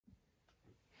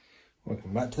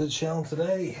Welcome back to the channel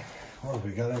today. What have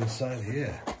we got inside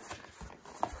here?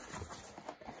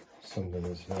 Something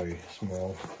that's very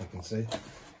small, I can see.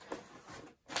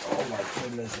 Oh my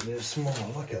goodness, it is small,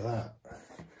 look at that.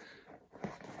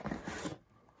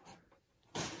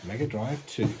 Mega Drive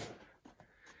 2.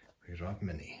 Mega Drive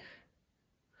Mini.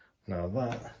 Now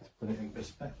that, to put it in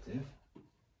perspective,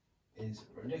 is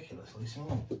ridiculously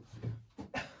small.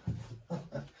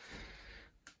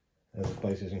 There's the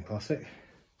PlayStation Classic.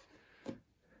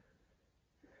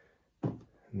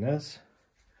 NES.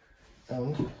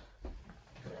 And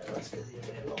let's get the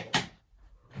original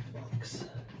box.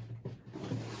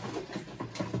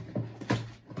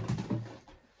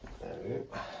 There we go.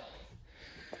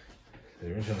 The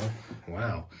original.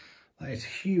 Wow, that is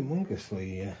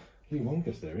humongously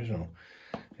humongous, the original.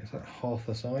 It's like half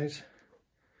the size.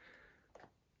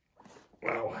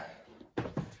 Wow.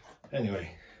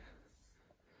 Anyway,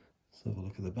 let's have a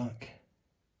look at the back.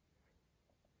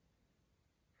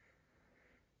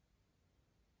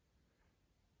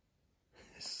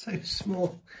 It's so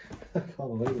small. I can't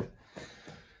believe it.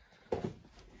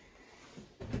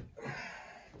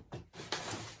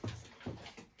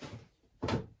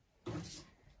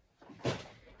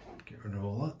 Get rid of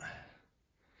all that.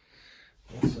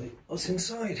 Let's see what's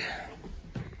inside.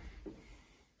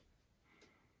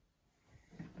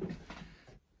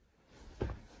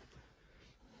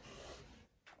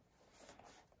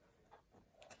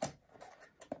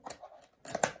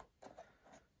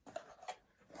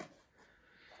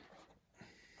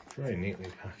 Very neatly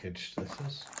packaged, this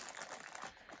is.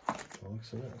 By the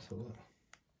looks of it, let's have a look.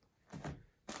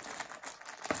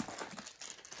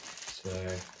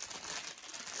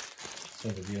 So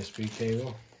the USB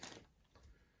cable.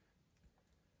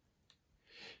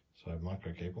 So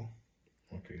micro cable,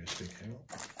 micro USB cable.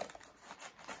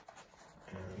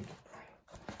 And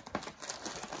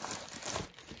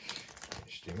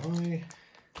HDMI.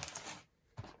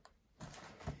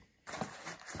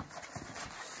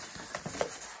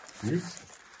 Look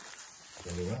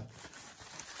at that.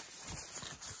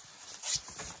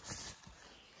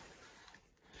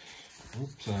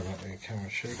 Oops, sorry about the camera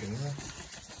shaking there.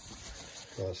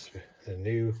 That's the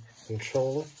new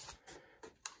controller.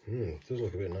 It does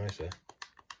look a bit nicer.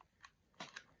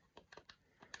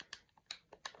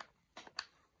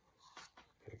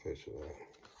 Get close to that.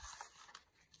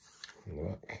 In the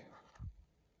back.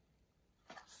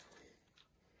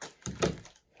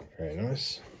 Very nice.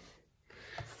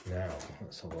 Now,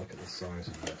 let's have a look at the size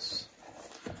of this.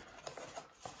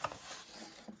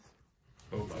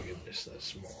 Oh my goodness, that's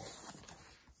small.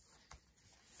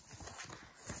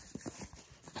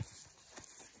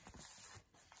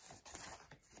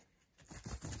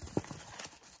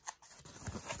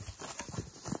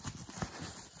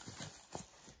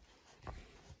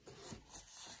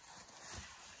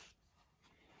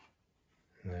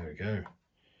 There we go.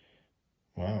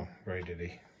 Wow, very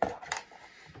diddy.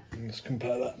 Let's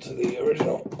compare that to the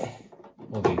original,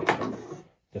 or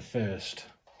the first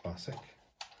classic.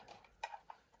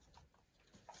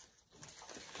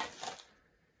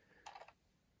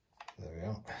 There we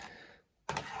are.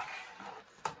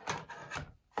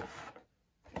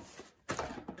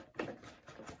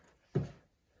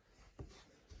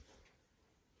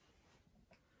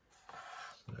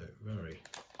 So very,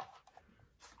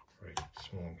 very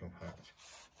small and compact.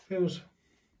 Feels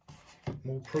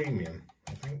more premium,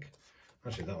 I think.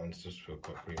 Actually, that one's just feel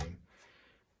quite premium.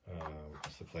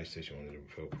 It's the PlayStation one that didn't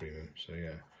feel premium. So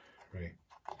yeah, very.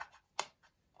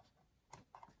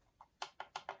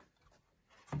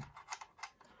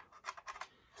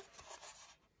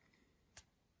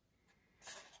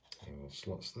 Little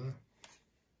slots there.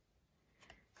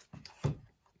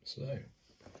 So,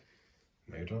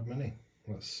 Mega Drive Mini.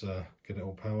 Let's get it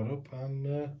all powered up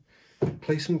and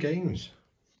play some games.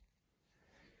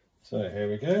 So here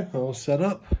we go, all set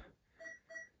up.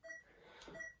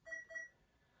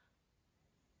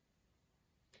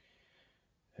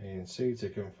 And C to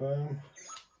confirm.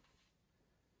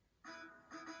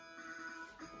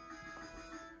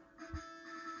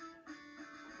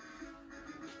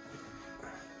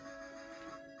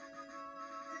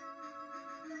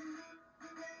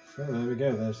 So there we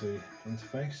go, there's the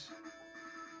interface.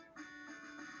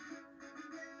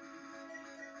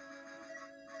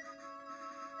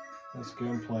 Let's go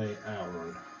and play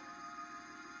Outrun.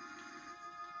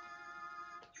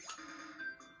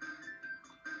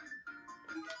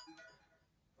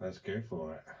 Let's go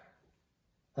for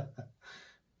it.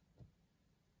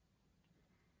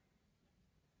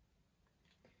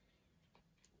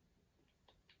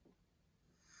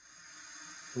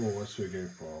 Oh, what should we go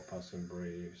for? Passing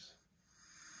Breeze.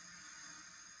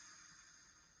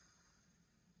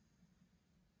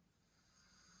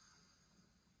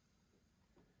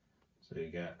 So you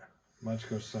get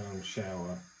magical sound,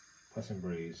 shower, passing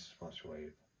breeze, splash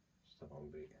wave, stuff on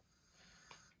beat.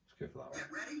 Let's go for that one.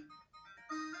 Ready?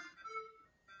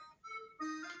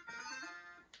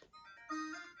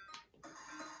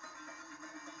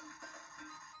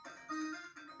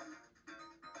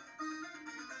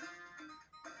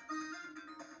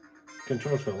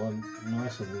 Controls feel a lot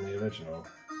nicer than the original,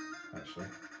 actually.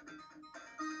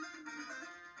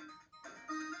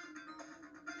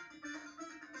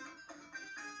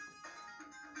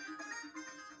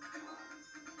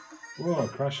 Whoa,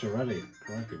 crashed already.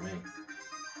 Crikey me.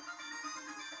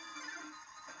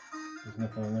 There's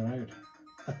nothing on the road.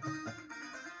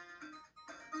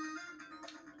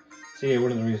 So yeah,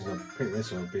 one of the reasons I picked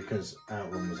this up because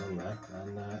Outrun was on there,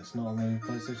 and it's not on the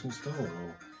PlayStation Store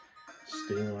or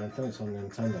Steam or anything. It's on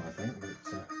Nintendo, I think.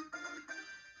 But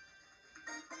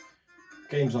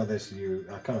games like this,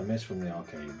 I kind of miss from the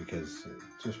arcade because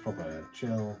it's just proper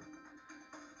chill,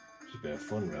 just a bit of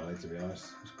fun, really. To be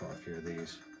honest, there's quite a few of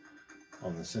these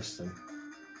on the system.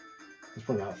 There's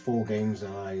probably about 4 games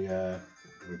that I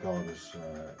regard as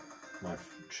my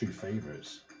true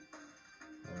favourites.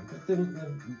 But the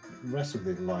rest of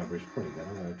the library is pretty good.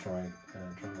 I'm going to try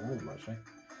all of them actually.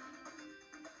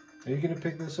 Are you going to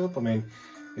pick this up? I mean,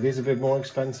 it is a bit more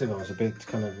expensive. I was a bit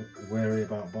kind of wary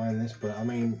about buying this, but I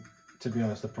mean, to be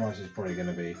honest, the price is probably going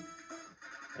to be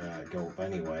go up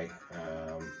anyway.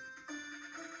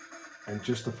 And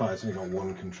just the fact it's only got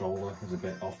one controller is a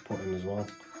bit off-putting as well.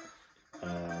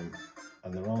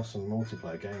 And there are some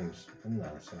multiplayer games in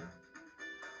there, so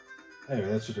anyway,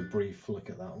 that's just a brief look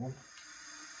at that one.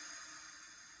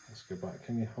 Let's go back.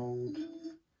 Can you hold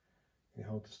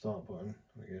the start button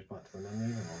when it goes back to the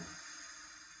menu?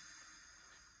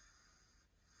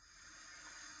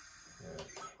 Yeah,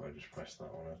 I just pressed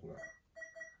that one, hasn't it?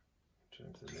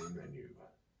 Turn to the main menu.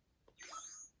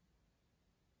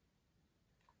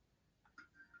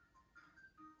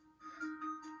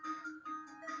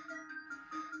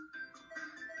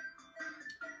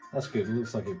 That's good. It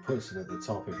looks like it puts it at the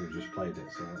top if you just played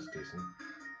it, so that's decent.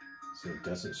 So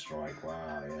Desert Strike,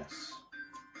 wow, yes.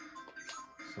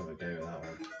 So we'll go with that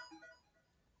one.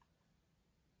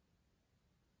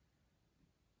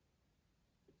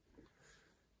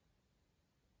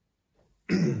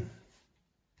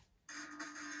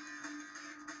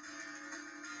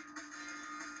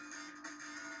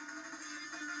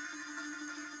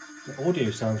 The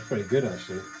audio sounds pretty good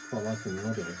actually. Quite liking the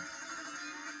audio.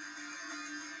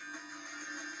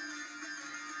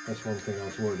 That's one thing I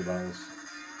was worried about, is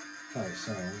how it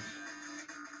sounds.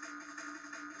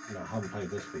 You know, I haven't played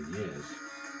this for years.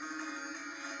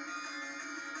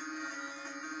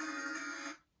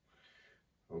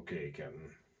 Okay,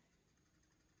 Captain.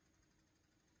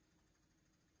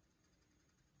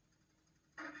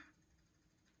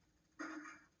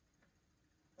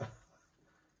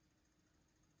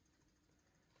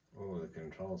 Oh, the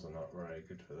controls are not very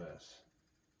good for this.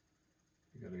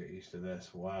 You gotta get used to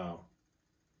this. Wow.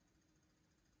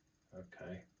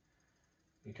 Okay.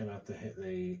 You're gonna have to hit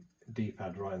the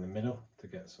D-pad right in the middle to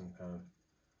get some kind of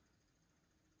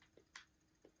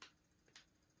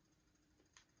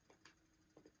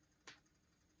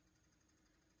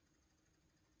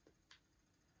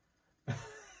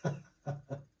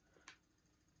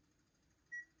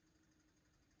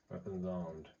weapons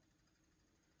armed.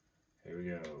 Here we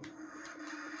go.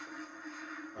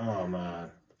 Oh man.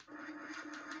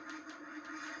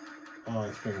 Oh,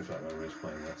 it brings back memories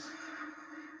playing this.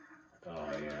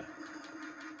 Oh yeah.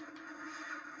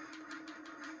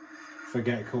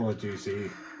 Forget Call of Duty.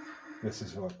 This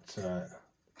is what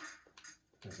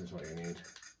you need.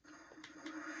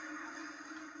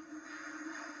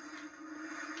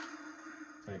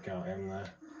 Take out him there.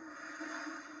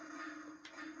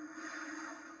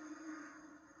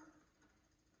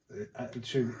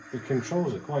 Actually, the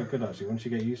controls are quite good actually once you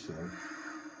get used to them.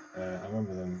 I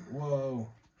remember them. Whoa!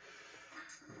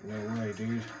 No way,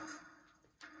 dude.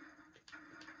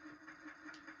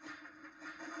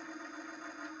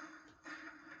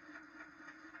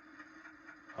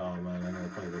 Oh man, I'm gonna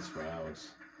play this for hours.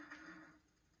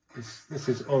 This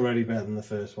is already better than the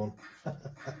first one.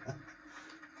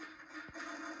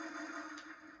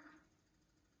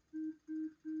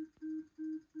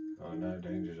 Oh no,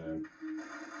 danger zone.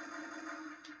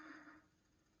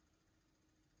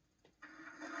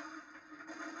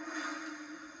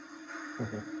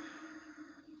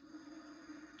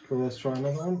 Cool, let's try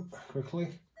another one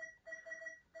quickly.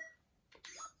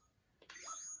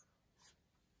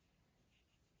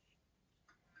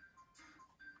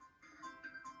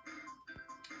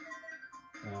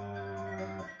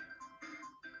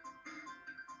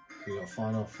 You got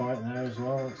Final Fight there as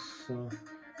well. Let's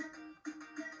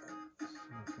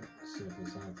see if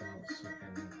there's anything else I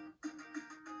can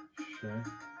show.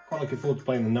 Quite looking forward to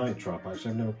playing the Night Trap,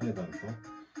 actually. I've never played that before.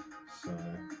 So,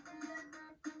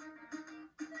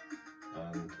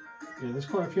 and yeah, there's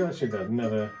quite a few actually that I've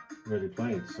never really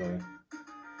played, so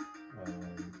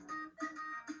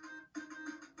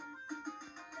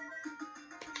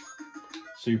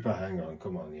Super Hang On,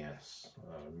 come on, yes.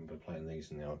 I remember playing these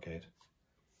in the arcade.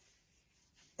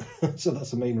 So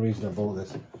that's the main reason I bought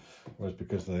this, was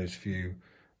because of those few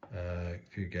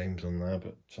games on there,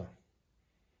 but there's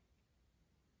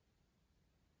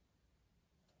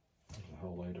a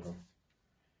whole load of them.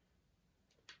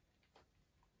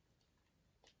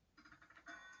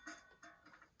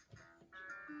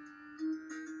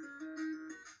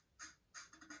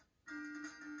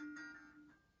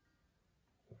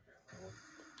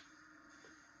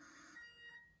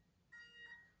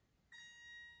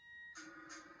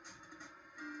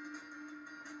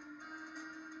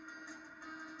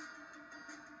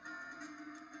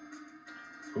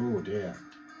 Oh dear,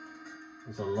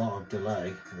 there's a lot of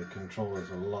delay. The controller's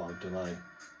a lot of delay.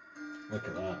 Look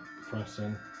at that,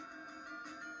 pressing.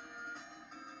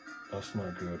 That's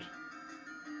not good.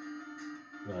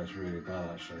 That is really bad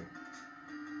actually.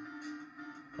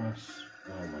 Press.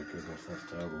 Oh my goodness,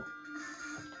 that's terrible.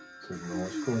 So I don't know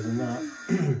what's causing that.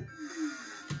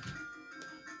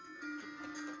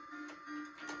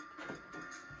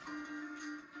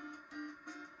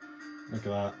 Look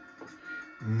at that.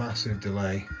 Massive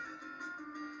delay.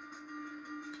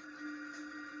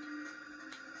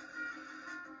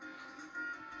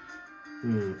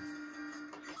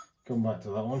 Come back to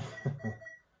that one.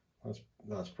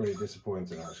 that's pretty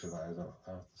disappointing actually, that is,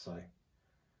 I have to say.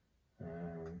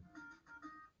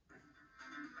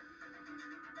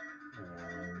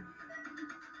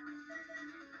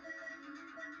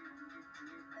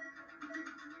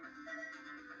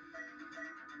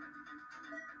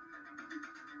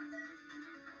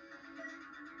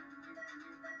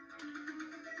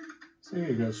 So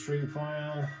you've got Street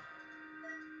Fighter,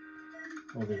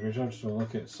 or the original. Just to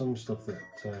look at some stuff that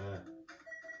you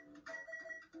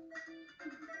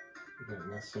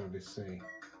don't necessarily see.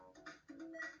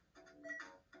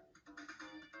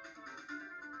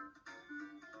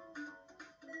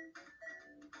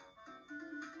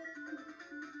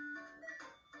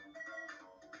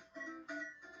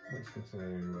 Let's go to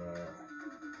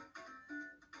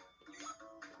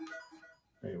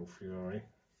Fatal Fury.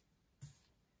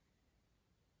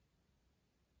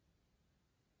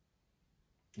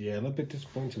 Yeah, I'm a bit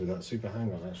disappointed with that Super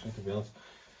Hang On actually, to be honest.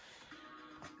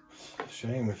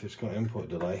 Shame if it's got input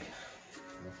delay.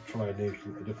 I'll have to try a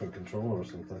different controller or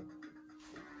something.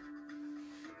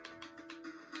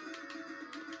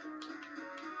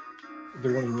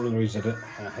 One of the reasons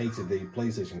I hated the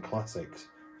PlayStation Classics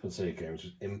for Sega games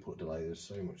was input delay. There's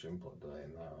so much input delay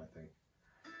in that, I think.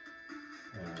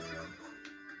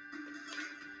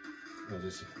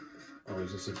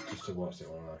 Is this just to watch it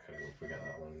one? Okay, we'll forget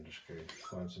that one and just go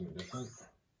find something different.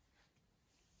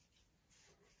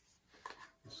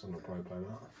 The son will probably play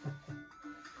that.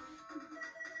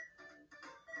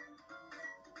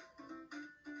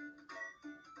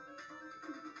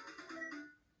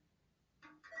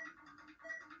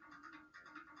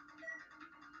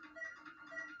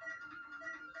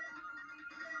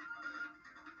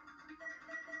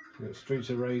 We've got Streets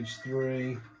of Rage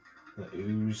 3, The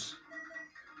Ooze.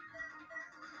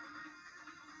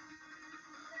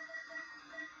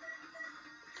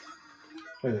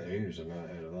 Play The Ooze, I've never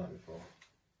heard of that before.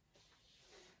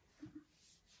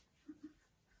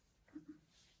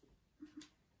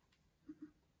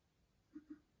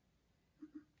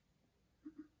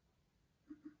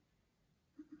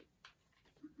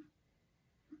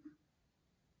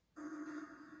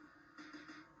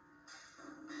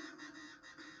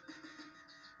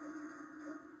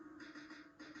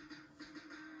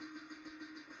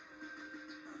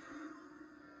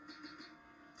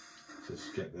 Just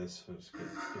skip this, let's get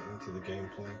into the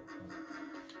gameplay.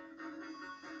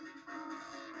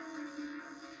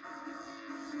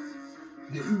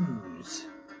 The Ooze.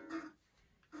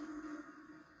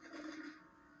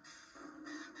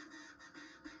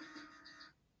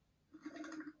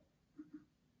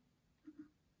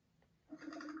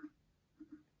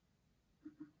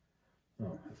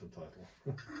 Oh, that's a title.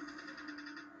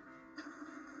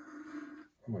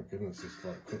 Oh my goodness, it's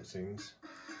like cutscenes.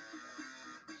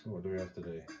 So what do we have to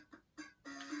do?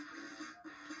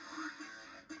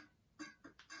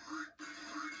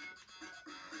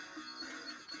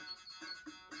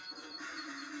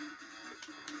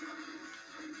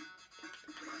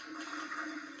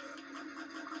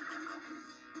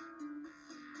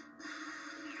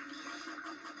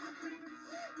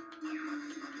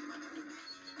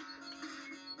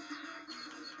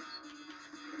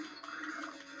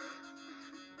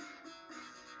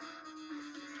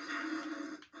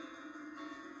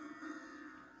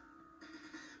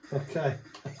 Okay.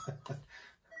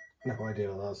 No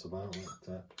idea what that's about,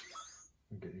 but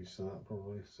we'll get used to that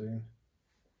probably soon.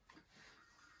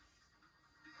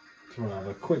 Just want to have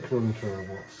a quick run through of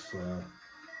what's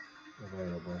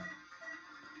available.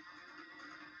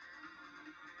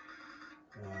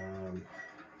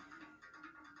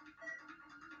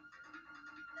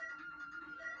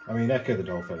 I mean, Echo the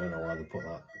Dolphin, I don't know why they put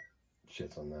that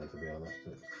shit on there, to be honest.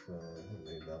 It's, I don't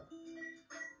need that.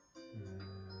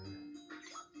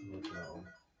 Look at that one.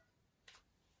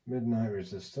 Midnight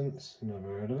Resistance,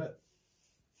 never heard of it.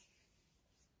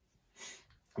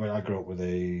 I mean, I grew up with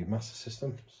a Master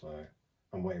System, so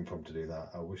I'm waiting for them to do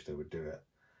that. I wish they would do it.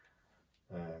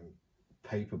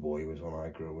 Paperboy was one I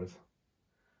grew with.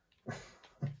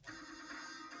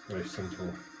 Very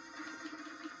simple.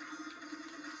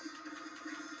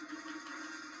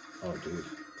 Oh, dude.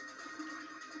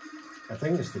 I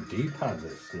think it's the D-pad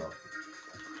that's not...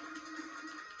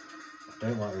 I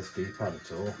don't like this D-pad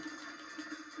at all.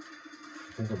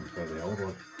 I think I prefer the old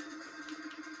one.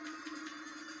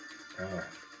 Ah.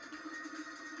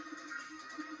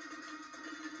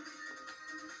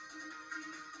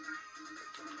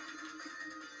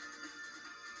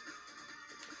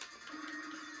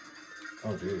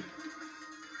 Oh, dude.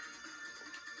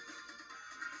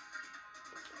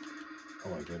 Oh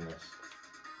my goodness.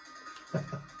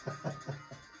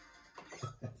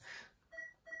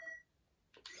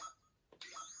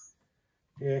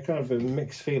 Yeah, kind of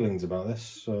mixed feelings about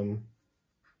this, to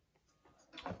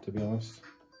be honest.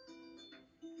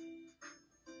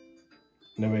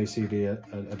 No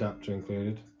ACD adapter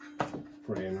included.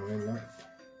 Pretty annoying, that.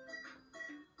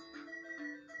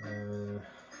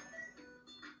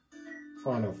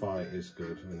 Final Fight is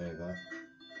good, I know that.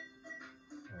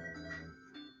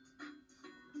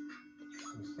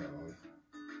 What's that one?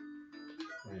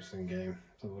 Racing game,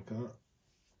 let's have a look at that.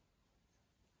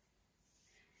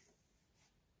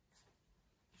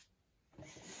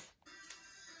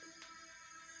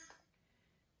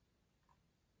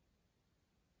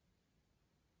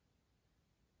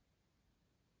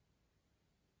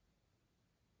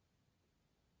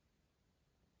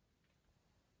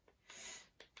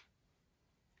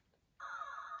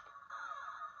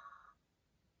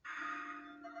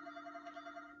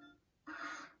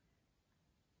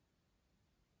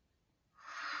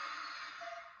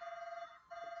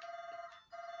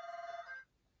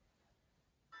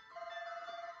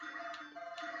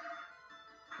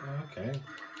 Okay.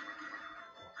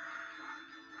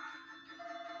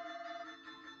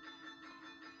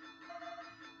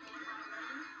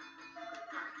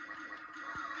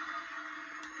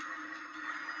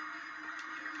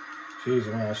 Jeez, I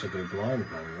might actually go blind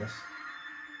playing this.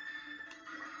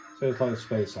 So it's like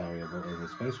Space Harrier, but with a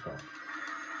spacecraft.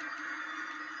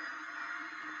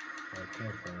 Okay,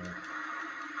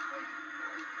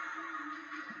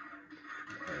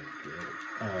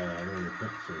 I mean, the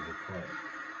pixels are quite...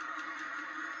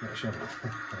 Not sure I like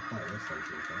this one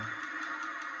too far.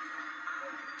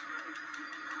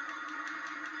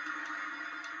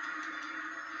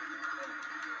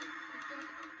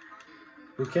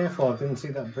 Be careful, I didn't see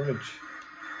that bridge.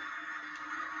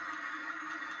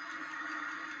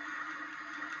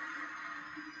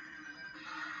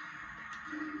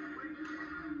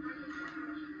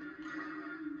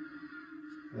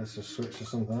 Let's just switch to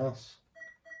something else.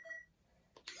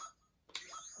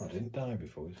 I didn't die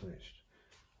before we switched.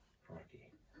 Crikey.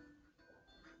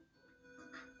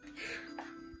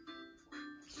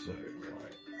 So,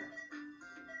 right.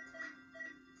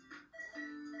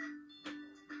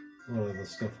 What are the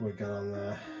stuff we got on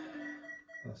there?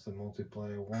 That's the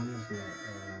multiplayer one, isn't it?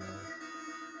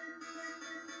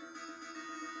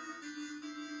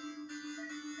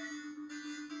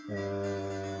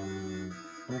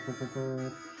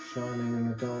 Shining in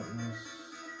the Darkness.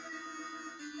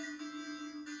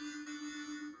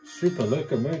 Super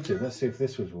Locomotive. Let's see if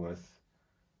this was worth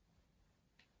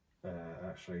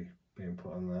actually being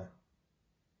put on there.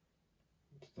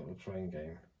 It's a little train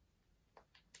game.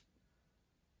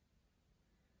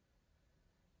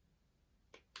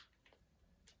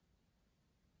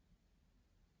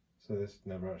 So this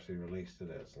never actually released, did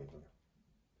it, or something?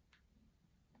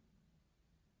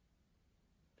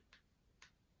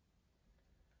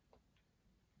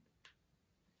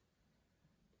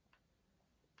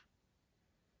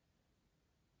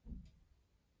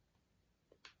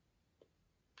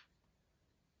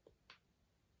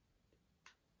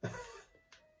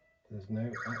 There's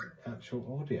no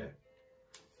actual audio,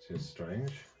 which is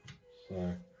strange. So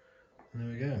there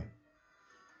we go.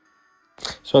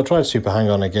 So I tried Super Hang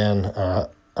On again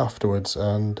afterwards,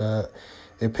 and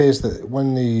it appears that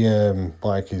when the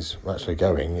bike is actually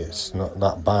going, it's not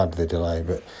that bad, the delay,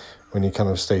 but when you're kind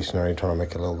of stationary trying to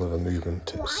make a little bit of a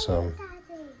movement,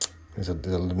 there's a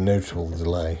notable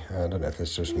delay. I don't know if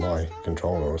it's just my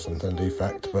controller or something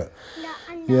defect, but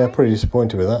yeah, pretty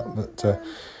disappointed with that. But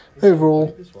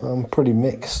overall, I'm pretty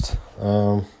mixed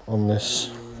on this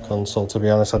console, to be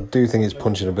honest. I do think it's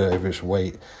punching a bit over its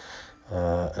weight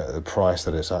at the price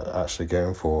that it's actually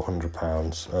going for,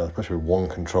 £100, especially with one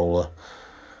controller.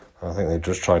 I think they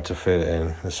just tried to fit it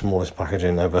in the smallest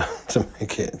packaging ever to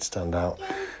make it stand out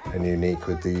and unique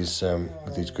with these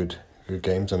good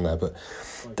games on there. But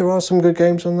there are some good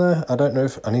games on there. I don't know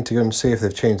if I need to go and see if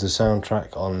they've changed the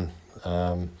soundtrack on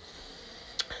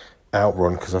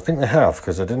Outrun, because I think they have,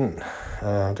 because I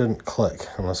didn't click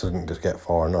unless I didn't just get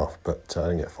far enough, but I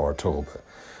didn't get far at all.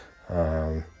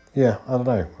 But yeah, I don't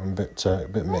know. I'm a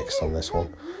bit mixed on this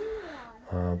one.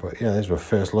 But yeah, this is my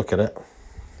first look at it,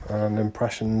 and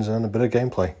impressions and a bit of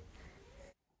gameplay.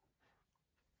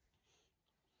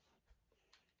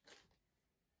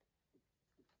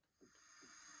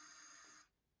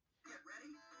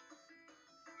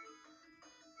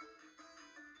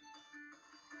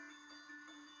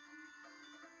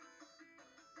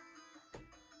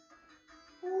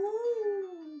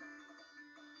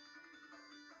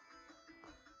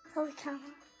 Sorry, camera.